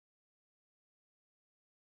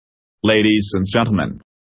Ladies and gentlemen,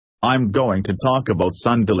 I'm going to talk about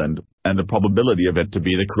Sundaland, and the probability of it to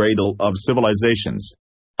be the cradle of civilizations.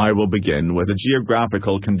 I will begin with the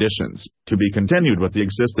geographical conditions, to be continued with the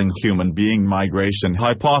existing human being migration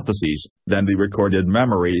hypotheses, then the recorded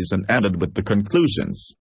memories, and ended with the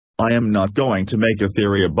conclusions. I am not going to make a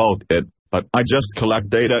theory about it, but I just collect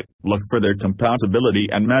data, look for their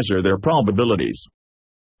compatibility and measure their probabilities.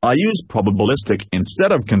 I use probabilistic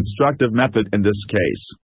instead of constructive method in this case.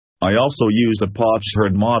 I also use a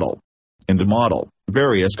Potsherd model. In the model,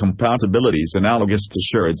 various compatibilities analogous to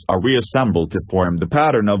sherds are reassembled to form the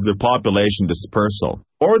pattern of the population dispersal,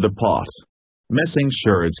 or the pot. Missing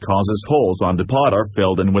sherds causes holes on the pot are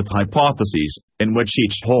filled in with hypotheses, in which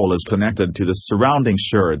each hole is connected to the surrounding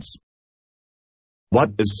sherds.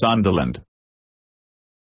 What is Sundaland?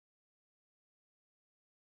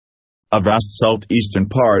 A vast southeastern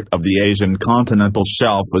part of the Asian continental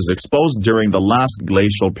shelf was exposed during the last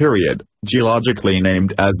glacial period, geologically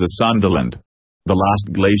named as the Sundaland. The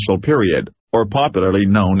last glacial period, or popularly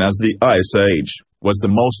known as the Ice Age, was the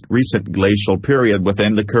most recent glacial period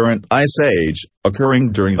within the current Ice Age,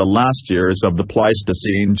 occurring during the last years of the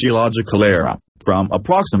Pleistocene geological era, from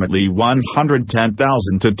approximately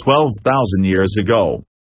 110,000 to 12,000 years ago.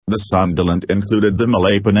 The Sundaland included the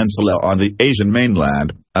Malay Peninsula on the Asian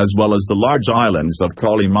mainland, as well as the large islands of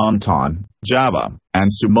Kalimantan, Java, and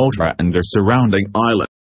Sumatra and their surrounding islands.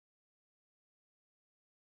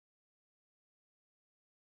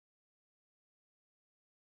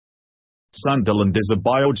 Sundaland is a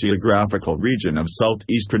biogeographical region of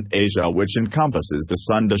southeastern Asia which encompasses the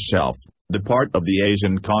Sunda Shelf, the part of the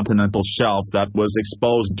Asian continental shelf that was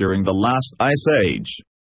exposed during the last Ice Age.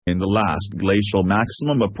 In the last glacial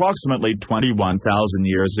maximum approximately 21,000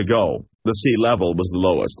 years ago, the sea level was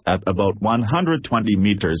lowest at about 120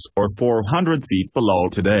 meters or 400 feet below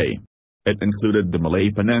today. It included the Malay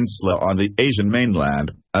Peninsula on the Asian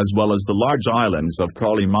mainland, as well as the large islands of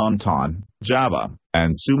Kalimantan, Java,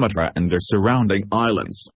 and Sumatra and their surrounding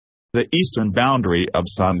islands. The eastern boundary of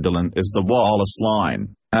Sundaland is the Wallace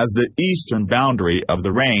Line, as the eastern boundary of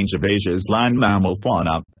the range of Asia's land mammal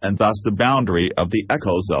fauna, and thus the boundary of the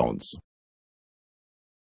ecozones.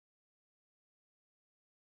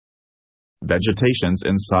 Vegetations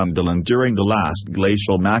in Sundaland during the last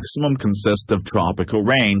glacial maximum consist of tropical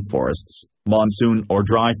rainforests, monsoon or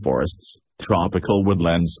dry forests, tropical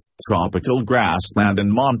woodlands, tropical grassland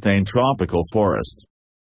and montane tropical forest.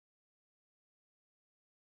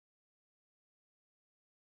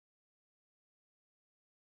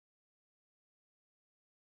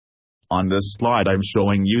 On this slide I'm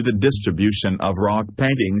showing you the distribution of rock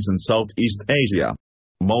paintings in Southeast Asia.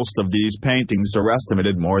 Most of these paintings are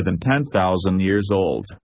estimated more than 10,000 years old.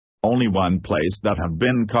 Only one place that have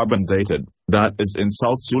been carbon dated, that is in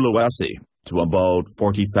South Sulawesi, to about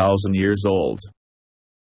 40,000 years old.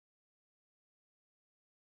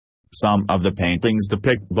 Some of the paintings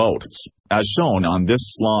depict boats, as shown on this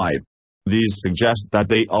slide. These suggest that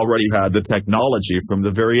they already had the technology from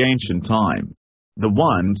the very ancient time. The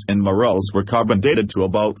ones in Maros were carbon dated to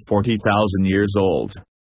about 40,000 years old.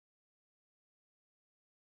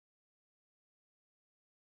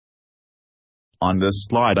 On this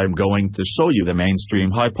slide I'm going to show you the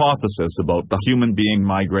mainstream hypothesis about the human being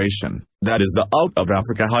migration, that is the out of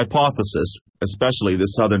Africa hypothesis, especially the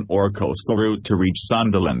southern or coastal route to reach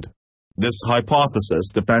Sundaland. This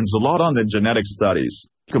hypothesis depends a lot on the genetic studies,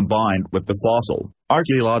 combined with the fossil,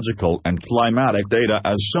 archaeological and climatic data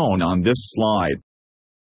as shown on this slide.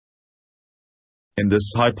 In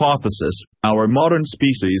this hypothesis, our modern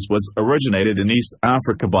species was originated in East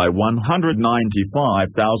Africa by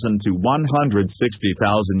 195,000 to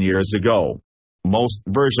 160,000 years ago. Most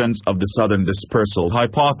versions of the southern dispersal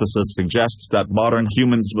hypothesis suggests that modern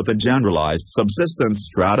humans with a generalized subsistence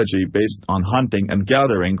strategy based on hunting and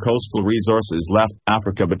gathering coastal resources left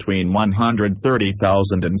Africa between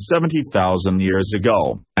 130,000 and 70,000 years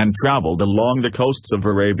ago, and traveled along the coasts of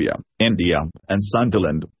Arabia, India, and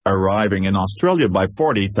Sundaland, arriving in Australia by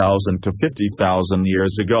 40,000 to 50,000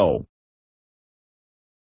 years ago.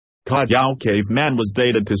 Kayao caveman was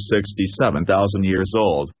dated to 67,000 years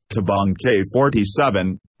old, Kabang Cave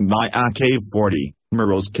 47, Naya Cave 40,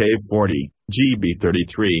 Meros Cave 40, GB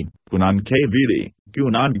 33, Punan Cave 80,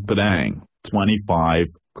 Gunung Padang 25,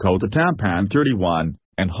 Kota Tampan 31,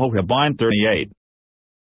 and Hohabine 38.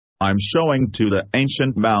 I'm showing to the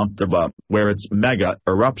ancient Mount Daba, where its mega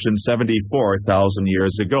eruption 74,000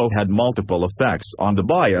 years ago had multiple effects on the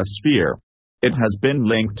biosphere. It has been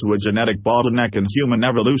linked to a genetic bottleneck in human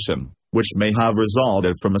evolution, which may have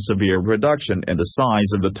resulted from a severe reduction in the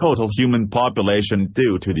size of the total human population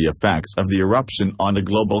due to the effects of the eruption on the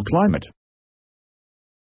global climate.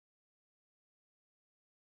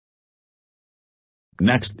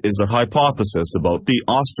 Next is a hypothesis about the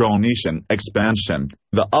Austronesian expansion,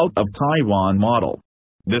 the out-of-Taiwan model.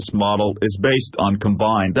 This model is based on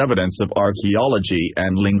combined evidence of archaeology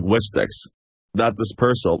and linguistics. That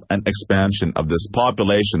dispersal and expansion of this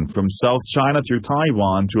population from South China through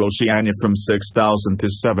Taiwan to Oceania from 6,000 to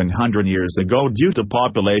 700 years ago due to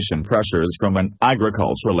population pressures from an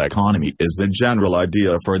agricultural economy is the general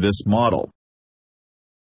idea for this model.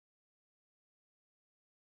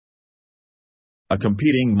 A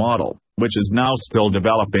competing model, which is now still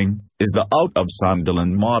developing, is the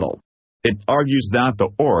out-of-Sundaland model. It argues that the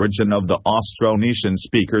origin of the Austronesian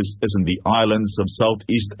speakers is in the islands of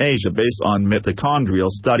Southeast Asia based on mitochondrial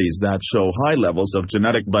studies that show high levels of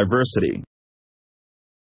genetic diversity.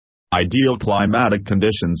 Ideal climatic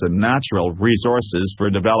conditions and natural resources for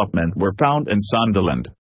development were found in Sundaland.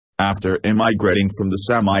 After immigrating from the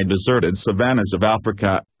semi-deserted savannas of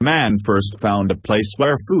Africa, man first found a place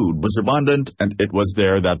where food was abundant, and it was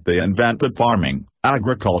there that they invented farming,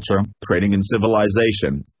 agriculture, trading and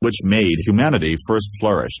civilization, which made humanity first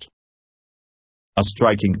flourished. A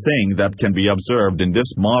striking thing that can be observed in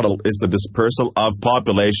this model is the dispersal of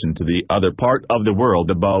population to the other part of the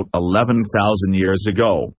world about 11,000 years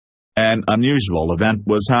ago. An unusual event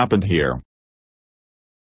was happened here.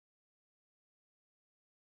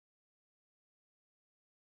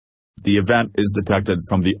 The event is detected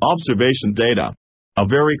from the observation data. A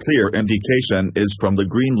very clear indication is from the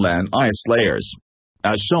Greenland ice layers.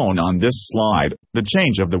 As shown on this slide, the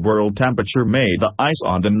change of the world temperature made the ice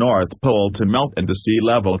on the North Pole to melt and the sea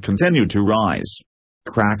level continued to rise.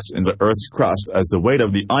 Cracks in the Earth's crust as the weight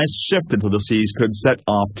of the ice shifted to the seas could set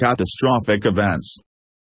off catastrophic events.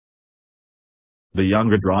 The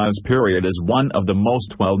Younger Dryas period is one of the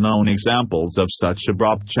most well-known examples of such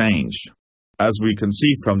abrupt change. As we can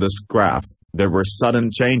see from this graph, there were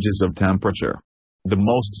sudden changes of temperature. The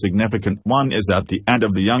most significant one is at the end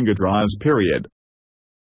of the Younger Dryas period.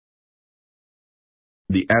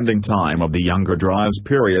 The ending time of the Younger Dryas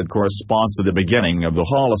period corresponds to the beginning of the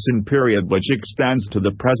Holocene period, which extends to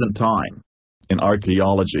the present time. In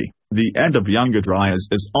archaeology, the end of Younger Dryas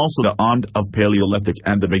is also the end of Paleolithic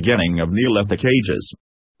and the beginning of Neolithic ages.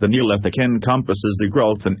 The Neolithic encompasses the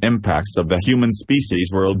growth and impacts of the human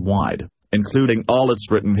species worldwide, including all its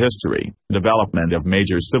written history, development of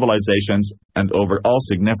major civilizations, and overall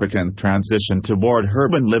significant transition toward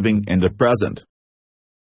urban living in the present.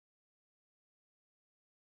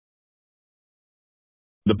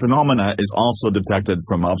 The phenomena is also detected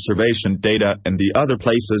from observation data in the other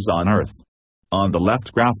places on Earth. On the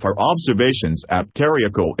left graph are observations at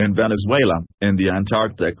Cariaco in Venezuela, in the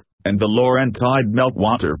Antarctic, and the Laurentide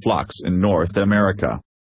meltwater flux in North America.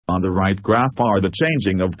 On the right graph are the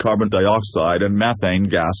changing of carbon dioxide and methane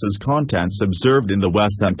gases contents observed in the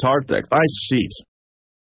West Antarctic ice sheet.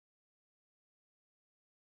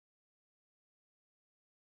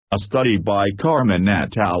 A study by Carmen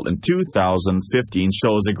et al. In 2015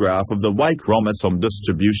 shows a graph of the Y chromosome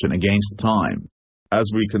distribution against time.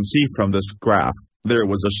 As we can see from this graph, there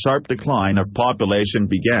was a sharp decline of population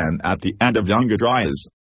began at the end of Younger Dryas.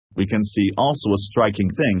 We can see also a striking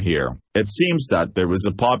thing here. It seems that there was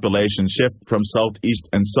a population shift from Southeast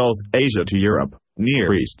and South Asia to Europe,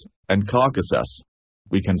 Near East, and Caucasus.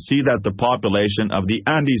 We can see that the population of the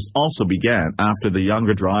Andes also began after the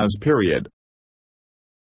Younger Dryas period.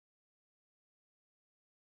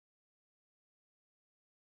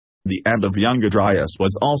 The end of Younger Dryas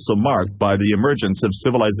was also marked by the emergence of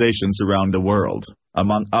civilizations around the world,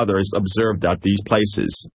 among others observed at these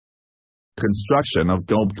places. Construction of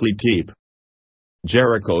Göbekli Tepe,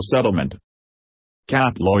 Jericho settlement,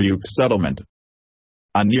 Katloyuk settlement,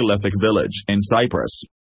 a Neolithic village in Cyprus,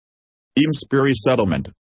 Imspiri settlement,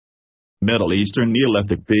 Middle Eastern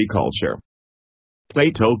Neolithic bee culture,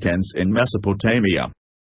 clay tokens in Mesopotamia,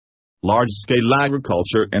 large-scale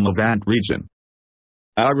agriculture in Levant region,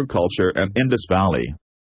 agriculture in Indus Valley,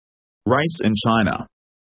 rice in China,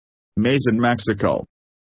 maize in Mexico,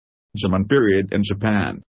 Jomon period in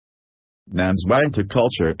Japan, Nanzhuangte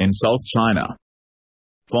culture in South China,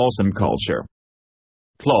 Folsom culture,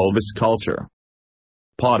 Clovis culture,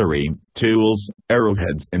 pottery, tools,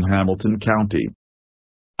 arrowheads in Hamilton County,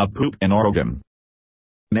 Apup in Oregon,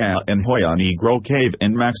 Na in Hoya Negro Cave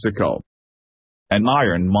in Mexico, an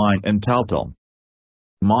iron mine in Taltal,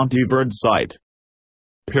 Monte Verde site,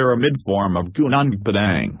 pyramid form of Gunung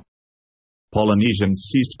Padang. Polynesians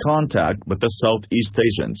ceased contact with the Southeast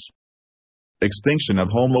Asians. Extinction of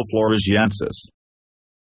Homo floresiensis.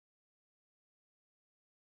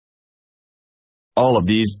 All of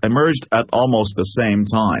these emerged at almost the same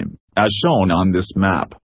time, as shown on this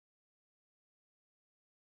map.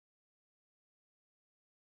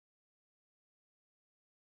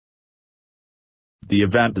 The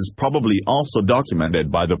event is probably also documented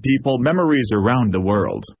by the people memories around the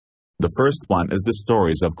world. The first one is the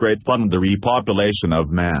stories of great fun and the repopulation of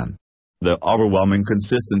man. The overwhelming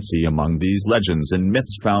consistency among these legends and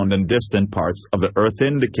myths found in distant parts of the earth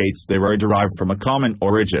indicates they were derived from a common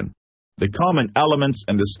origin. The common elements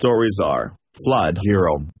in the stories are flood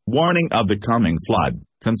hero, warning of the coming flood,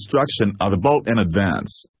 construction of a boat in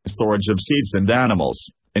advance, storage of seeds and animals,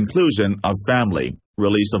 inclusion of family,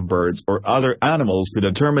 release of birds or other animals to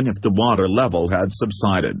determine if the water level had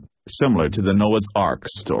subsided, similar to the Noah's Ark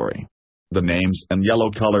story. The names in yellow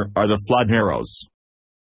color are the flood heroes.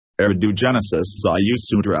 Eridu Genesis Zayu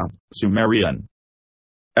Sutra, Sumerian.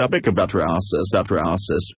 Epic of Atrahasis,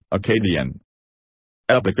 Akkadian.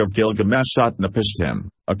 Epic of Gilgamesh Utnapishtim,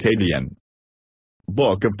 Akkadian.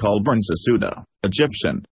 Book of Kulburn Sasuda,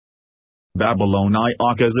 Egyptian. Babyloni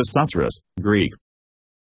Akazasutras, Greek.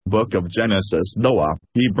 Book of Genesis Noah,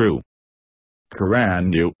 Hebrew. Quran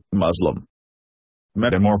New, Muslim.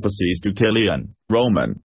 Metamorphoses Deucalion,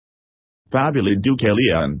 Roman. Fabulae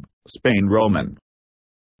Deucalion, Spain Roman.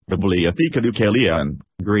 Bibliotheca Deucalion,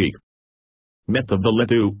 Greek. Myth of the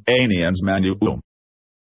Lithuanians Manu.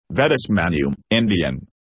 Vedas Manu, Indian.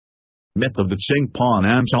 Myth of the Chingpon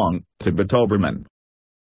Anchong, Tibeto-Burman.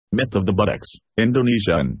 Myth of the Buttocks,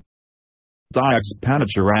 Indonesian. Dayaks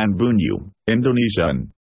Panacharan Bunyu,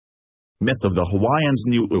 Indonesian. Myth of the Hawaiians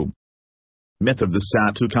Nu'u. Myth of the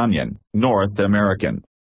Satucanyan, North American.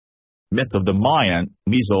 Myth of the Mayan,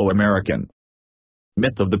 Mesoamerican.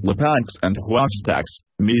 Myth of the Tlapacs and Huaxtecs,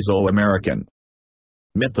 Mesoamerican.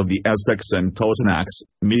 Myth of the Aztecs and Totonacs,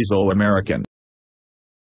 Mesoamerican.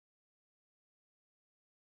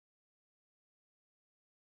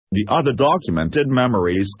 The other documented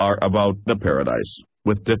memories are about the paradise,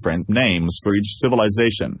 with different names for each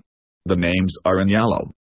civilization. The names are in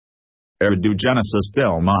yellow. Eridu Genesis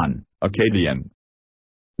Delman, Akkadian.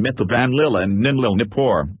 Myth of Enlil and Ninlil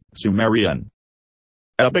Nippur, Sumerian.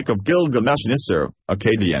 Epic of Gilgamesh Nisr,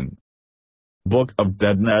 Akkadian. Book of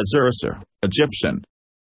Dead-Nezer-Sir, Egyptian.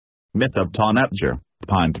 Myth of Tonetjer,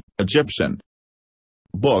 Punt, Egyptian.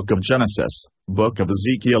 Book of Genesis, Book of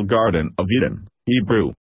Ezekiel Garden of Eden,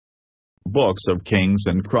 Hebrew. Books of Kings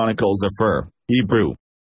and Chronicles of Ur, Hebrew.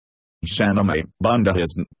 Shahnameh,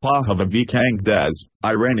 Bundahisn, Pahavi Des,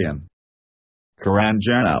 Iranian. Quran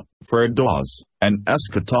Jannah, Firdaus, and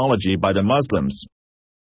Eschatology by the Muslims.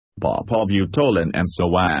 Bapal Butuan and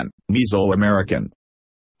Sowan, Mesoamerican.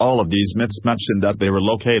 All of these myths mention that they were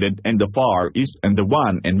located in the Far East, and the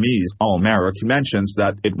one in Mesoamerica mentions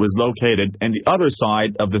that it was located in the other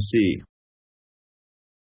side of the sea.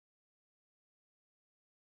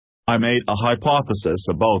 I made a hypothesis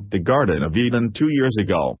about the Garden of Eden 2 years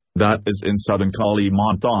ago, that is in southern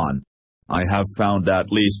Kalimantan. I have found at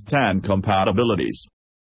least 10 compatibilities.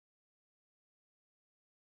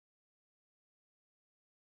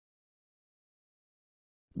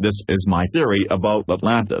 This is my theory about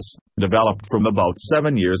Atlantis, developed from about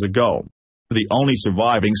 7 years ago. The only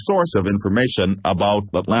surviving source of information about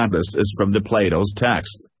Atlantis is from the Plato's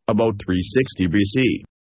text, about 360 BC.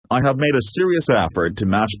 I have made a serious effort to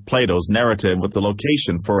match Plato's narrative with the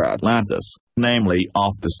location for Atlantis, namely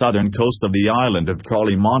off the southern coast of the island of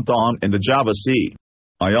Kalimantan in the Java Sea.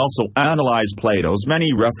 I also analyzed Plato's many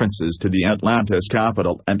references to the Atlantis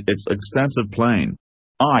capital and its extensive plain.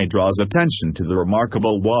 I draws attention to the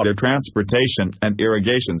remarkable water transportation and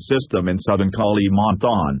irrigation system in southern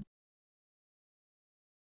Kalimantan.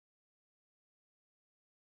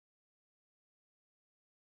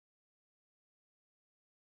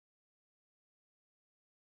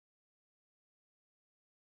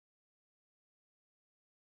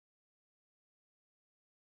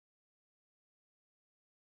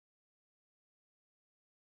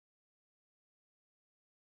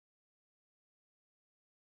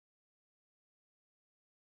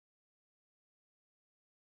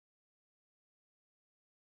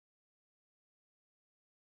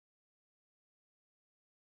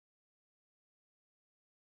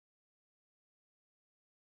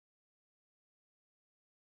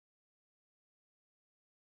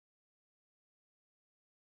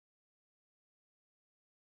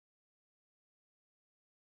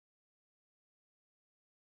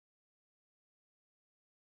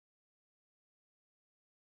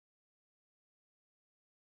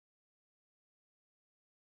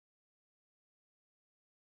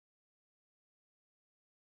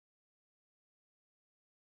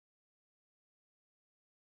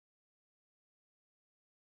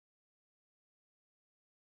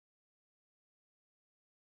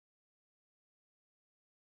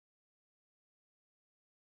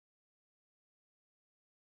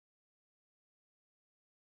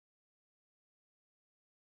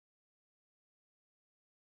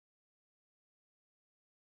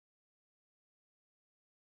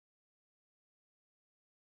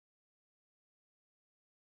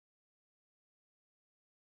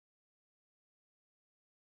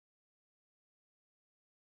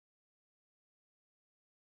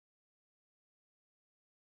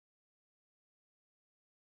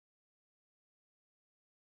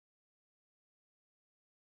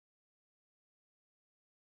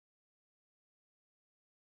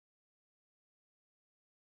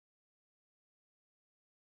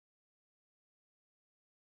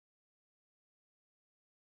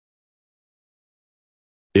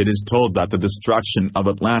 It is told that the destruction of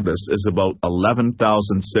Atlantis is about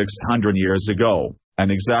 11,600 years ago, an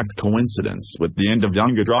exact coincidence with the end of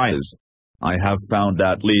Younger Dryas. I have found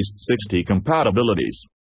at least 60 compatibilities.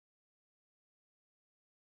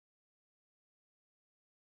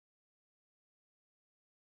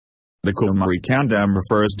 The Kumari Kandam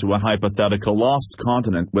refers to a hypothetical lost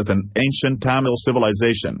continent with an ancient Tamil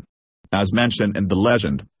civilization. As mentioned in the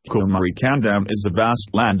legend, Kumari Kandam is a vast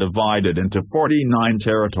land divided into 49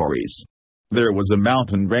 territories. There was a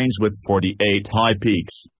mountain range with 48 high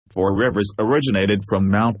peaks, 4 rivers originated from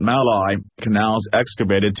Mount Malai, canals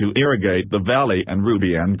excavated to irrigate the valley, and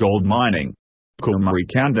ruby and gold mining. Kumari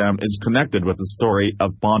Kandam is connected with the story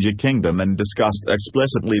of Pandya Kingdom and discussed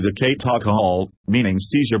explicitly the Katakahal, meaning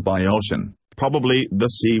seizure by ocean, probably the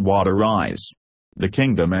sea water rise. The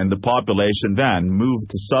kingdom and the population then moved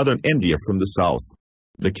to southern India from the south.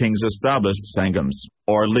 The kings established sangams,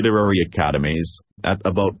 or literary academies, at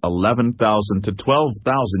about 11,000 to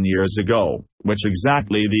 12,000 years ago, which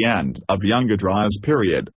exactly the end of Younger Dryas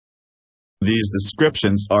period. These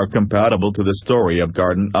descriptions are compatible to the story of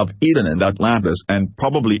Garden of Eden and Atlantis and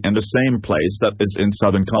probably in the same place that is in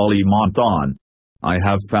southern Kalimantan. I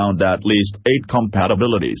have found at least 8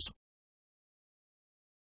 compatibilities.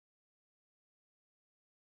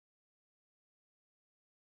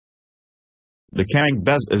 The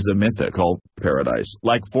Kangbez is a mythical,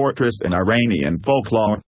 paradise-like fortress in Iranian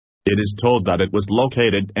folklore. It is told that it was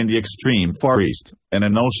located in the extreme Far East, in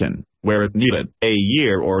an ocean, where it needed a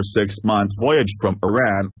year or 6-month voyage from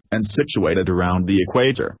Iran, and situated around the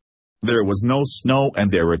equator. There was no snow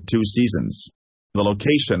and there were 2 seasons. The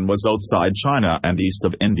location was outside China and east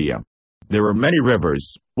of India. There were many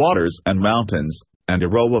rivers, waters and mountains, and a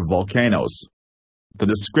row of volcanoes. The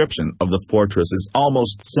description of the fortress is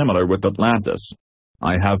almost similar with Atlantis.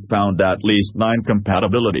 I have found at least 9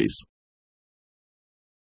 compatibilities.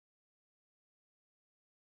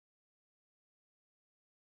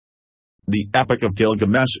 The Epic of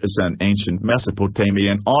Gilgamesh is an ancient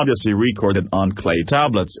Mesopotamian odyssey recorded on clay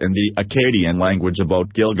tablets in the Akkadian language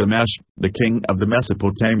about Gilgamesh, the king of the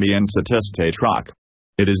Mesopotamian city-state tract.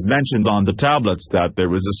 It is mentioned on the tablets that there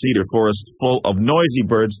was a cedar forest full of noisy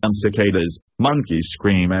birds and cicadas, monkeys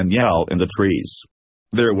scream and yell in the trees.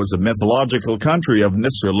 There was a mythological country of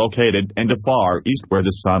Nisr located in the Far East where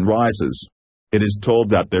the sun rises. It is told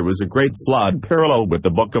that there was a great flood parallel with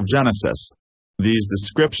the Book of Genesis. These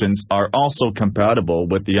descriptions are also compatible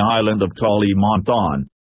with the island of Kalimantan.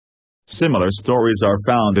 Similar stories are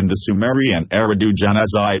found in the Sumerian Eridu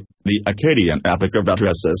Janazai, the Akkadian Epic of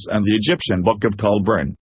Atreus and the Egyptian Book of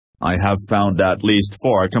Kulburn. I have found at least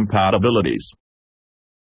 4 compatibilities.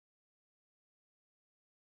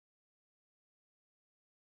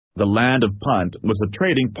 The land of Punt was a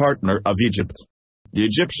trading partner of Egypt. The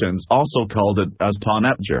Egyptians also called it as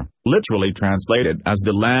Tanetjer, literally translated as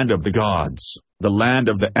the land of the gods, the land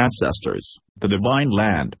of the ancestors, the divine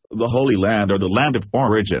land, the holy land or the land of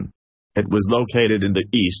origin. It was located in the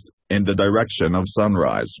east, in the direction of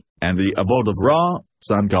sunrise, and the abode of Ra,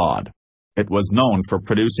 sun god. It was known for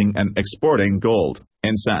producing and exporting gold,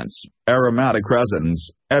 incense, aromatic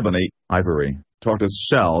resins, ebony, ivory, tortoise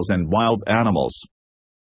shells and wild animals.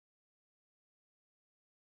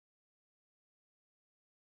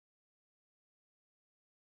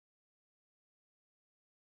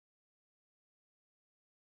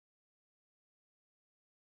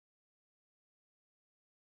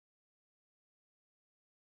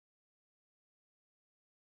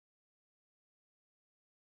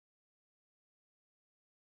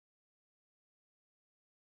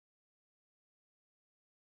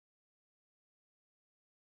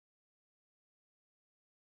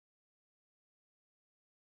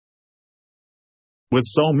 With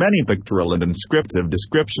so many pictorial and inscriptive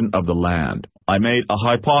description of the land, I made a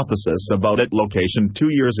hypothesis about its location 2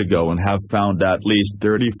 years ago and have found at least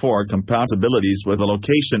 34 compatibilities with a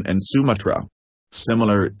location in Sumatra.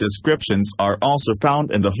 Similar descriptions are also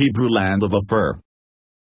found in the Hebrew land of Ophir.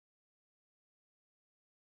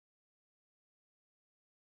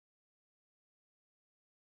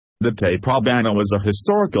 The Taprobana was a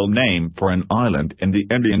historical name for an island in the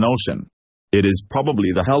Indian Ocean. It is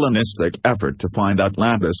probably the Hellenistic effort to find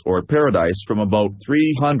Atlantis or Paradise from about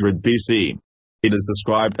 300 BC. It is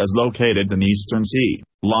described as located in Eastern Sea,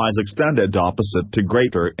 lies extended opposite to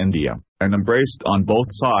Greater India, and embraced on both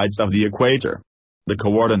sides of the equator. The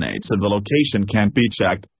coordinates of the location can't be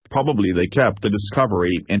checked, probably they kept the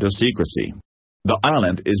discovery into secrecy. The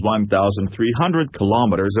island is 1,300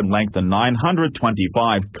 kilometers in length and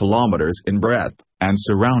 925 kilometers in breadth, and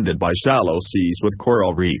surrounded by shallow seas with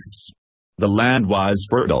coral reefs. The land was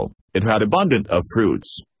fertile, It had abundant of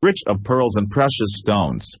fruits, rich of pearls and precious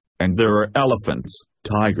stones, and there are elephants,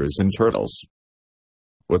 tigers and turtles.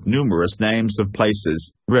 With numerous names of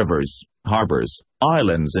places, rivers, harbors,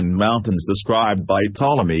 islands and mountains described by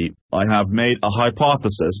Ptolemy, I have made a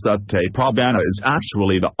hypothesis that Te Probana is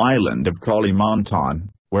actually the island of Kalimantan,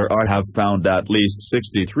 where I have found at least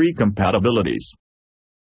 63 compatibilities.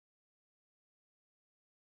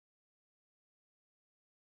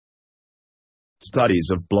 Studies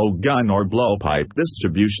of blowgun or blowpipe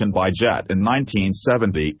distribution by jet in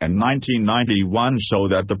 1970 and 1991 show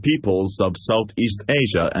that the peoples of Southeast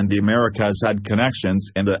Asia and the Americas had connections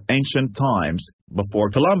in the ancient times, before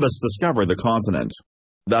Columbus discovered the continent.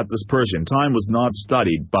 That dispersion time was not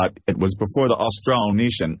studied, but it was before the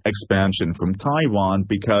Austronesian expansion from Taiwan,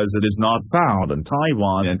 because it is not found in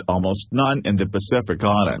Taiwan and almost none in the Pacific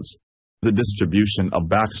Islands. The distribution of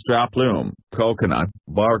backstrap loom, coconut,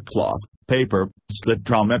 bark cloth, paper, slit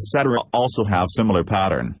drum etc. also have similar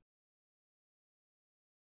pattern.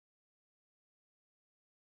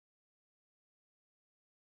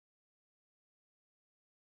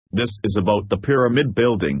 This is about the pyramid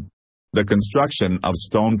building. The construction of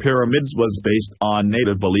stone pyramids was based on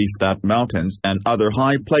native belief that mountains and other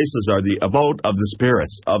high places are the abode of the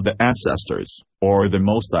spirits of the ancestors, or the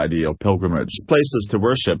most ideal pilgrimage places to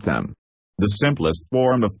worship them. The simplest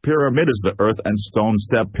form of pyramid is the earth and stone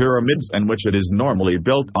step pyramids, in which it is normally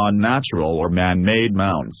built on natural or man-made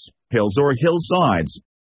mounds, hills or hillsides.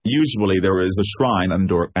 Usually there is a shrine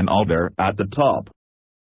and/or an altar at the top.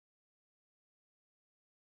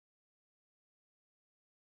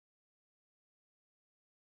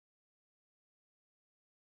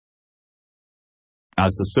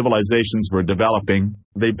 As the civilizations were developing,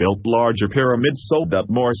 they built larger pyramids so that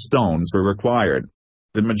more stones were required.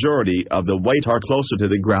 The majority of the weight are closer to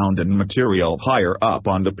the ground and material higher up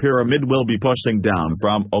on the pyramid will be pushing down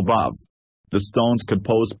from above. The stones could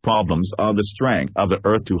pose problems on the strength of the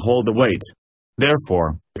earth to hold the weight.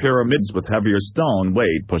 Therefore, pyramids with heavier stone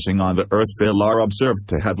weight pushing on the earth fill are observed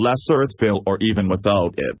to have less earth fill or even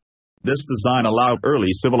without it. This design allowed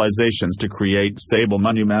early civilizations to create stable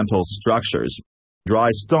monumental structures. Dry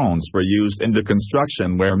stones were used in the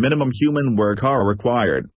construction where minimum human work are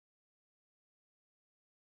required.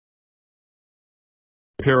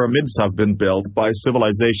 Pyramids have been built by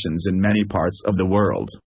civilizations in many parts of the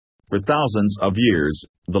world. For thousands of years,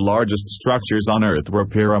 the largest structures on Earth were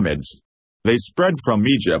pyramids. They spread from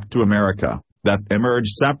Egypt to America, that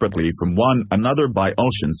emerged separately from one another by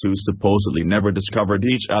oceans who supposedly never discovered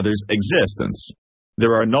each other's existence.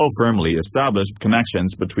 There are no firmly established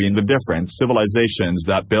connections between the different civilizations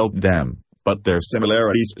that built them, but their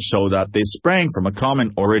similarities show that they sprang from a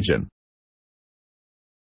common origin.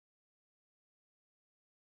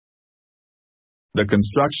 The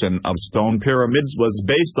construction of stone pyramids was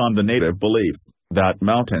based on the native belief that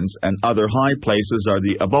mountains and other high places are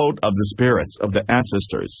the abode of the spirits of the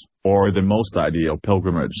ancestors, or the most ideal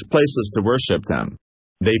pilgrimage places to worship them.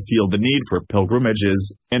 They feel the need for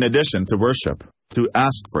pilgrimages, in addition to worship, to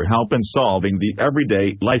ask for help in solving the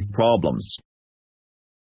everyday life problems.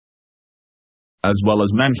 As well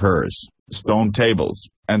as menhirs, stone tables,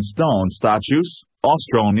 and stone statues,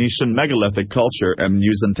 Austronesian megalithic culture in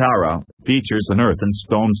Nusantara features an earth and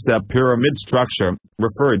stone step pyramid structure,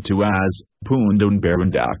 referred to as Pundan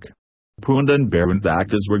Berundak. Pundan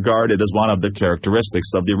Berundak is regarded as one of the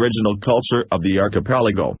characteristics of the original culture of the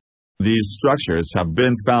archipelago. These structures have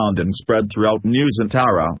been found and spread throughout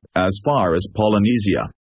Nusantara, as far as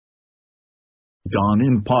Polynesia.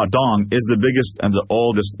 Gunung Padang is the biggest and the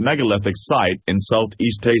oldest megalithic site in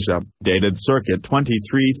Southeast Asia, dated circa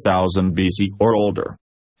 23,000 BC or older.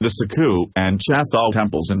 The Suku and Chathal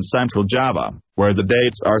temples in central Java, where the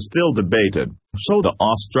dates are still debated, show the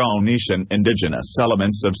Austronesian indigenous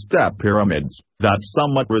elements of step pyramids, that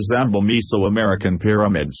somewhat resemble Mesoamerican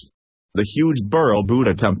pyramids. The huge Burl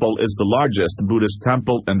Buddha temple is the largest Buddhist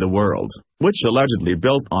temple in the world, which allegedly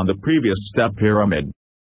built on the previous step pyramid.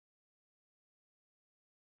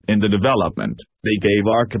 In the development, they gave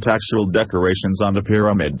architectural decorations on the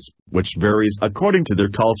pyramids, which varies according to their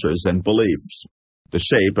cultures and beliefs. The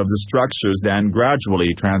shape of the structures then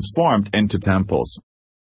gradually transformed into temples.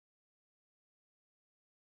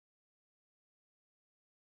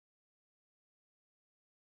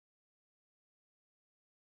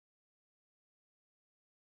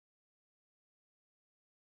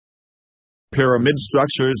 Pyramid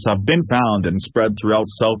structures have been found and spread throughout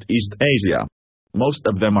Southeast Asia. Most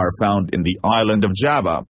of them are found in the island of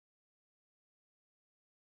Java.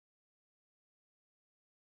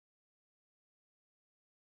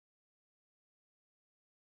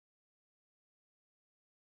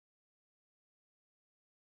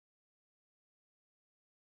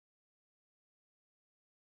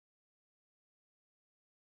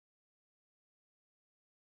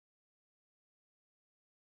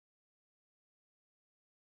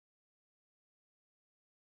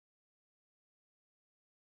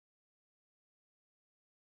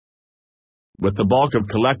 with the bulk of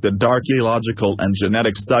collected archaeological and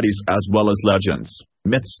genetic studies as well as legends,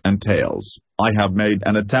 myths and tales. I have made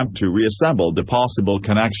an attempt to reassemble the possible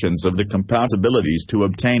connections of the compatibilities to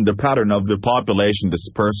obtain the pattern of the population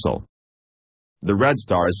dispersal. The red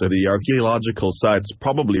stars are the archaeological sites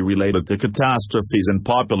probably related to catastrophes and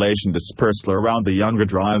population dispersal around the Younger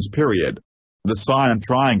Dryas period. The cyan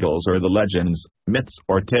triangles are the legends, myths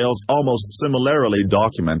or tales almost similarly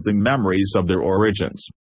documenting memories of their origins.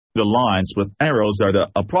 The lines with arrows are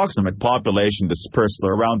the approximate population dispersal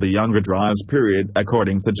around the Younger Dryas period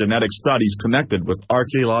according to genetic studies connected with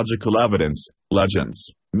archaeological evidence,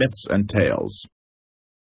 legends, myths and tales.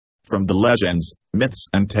 From the legends, myths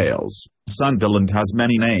and tales, Sundaland has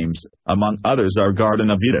many names, among others are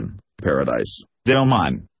Garden of Eden, Paradise,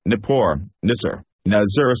 Deoman, Nippur, Nisr,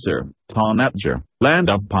 Nazursur, Tonetjar, Land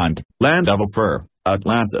of Punt, Land of Ophir,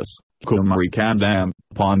 Atlantis, Kumari Kandam,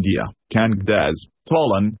 Pondia, Kangdes,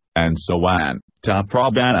 Tolan, and so on,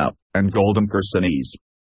 Taprobana, and Golden Kersenes.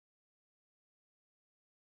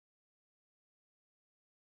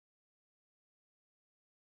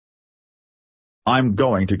 I'm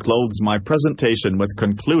going to close my presentation with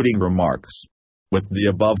concluding remarks. With the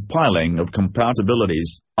above piling of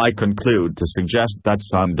compatibilities, I conclude to suggest that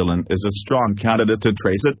Sundaland is a strong candidate to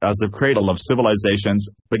trace it as the cradle of civilizations,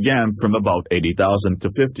 began from about 80,000 to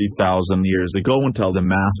 50,000 years ago until the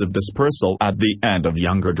massive dispersal at the end of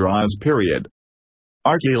Younger Dryas period.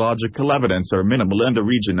 Archaeological evidence are minimal in the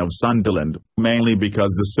region of Sundaland, mainly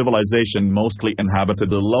because the civilization mostly inhabited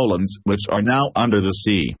the lowlands which are now under the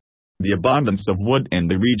sea. The abundance of wood in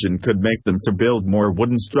the region could make them to build more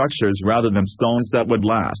wooden structures rather than stones that would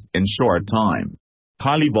last in short time.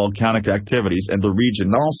 Highly volcanic activities in the region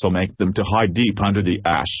also make them to hide deep under the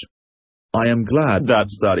ash. I am glad that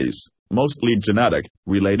studies, mostly genetic,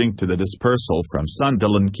 relating to the dispersal from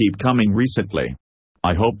Sundaland keep coming recently.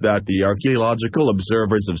 I hope that the archaeological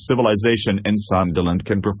observers of civilization in Sundaland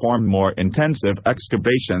can perform more intensive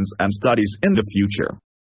excavations and studies in the future.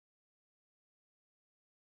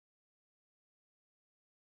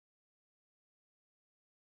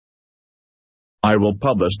 I will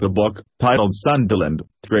publish the book, titled Sundaland,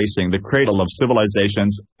 Tracing the Cradle of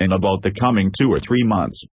Civilizations, in about the coming 2 or 3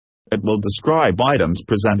 months. It will describe items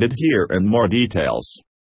presented here in more details.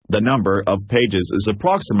 The number of pages is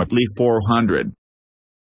approximately 400.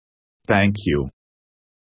 Thank you.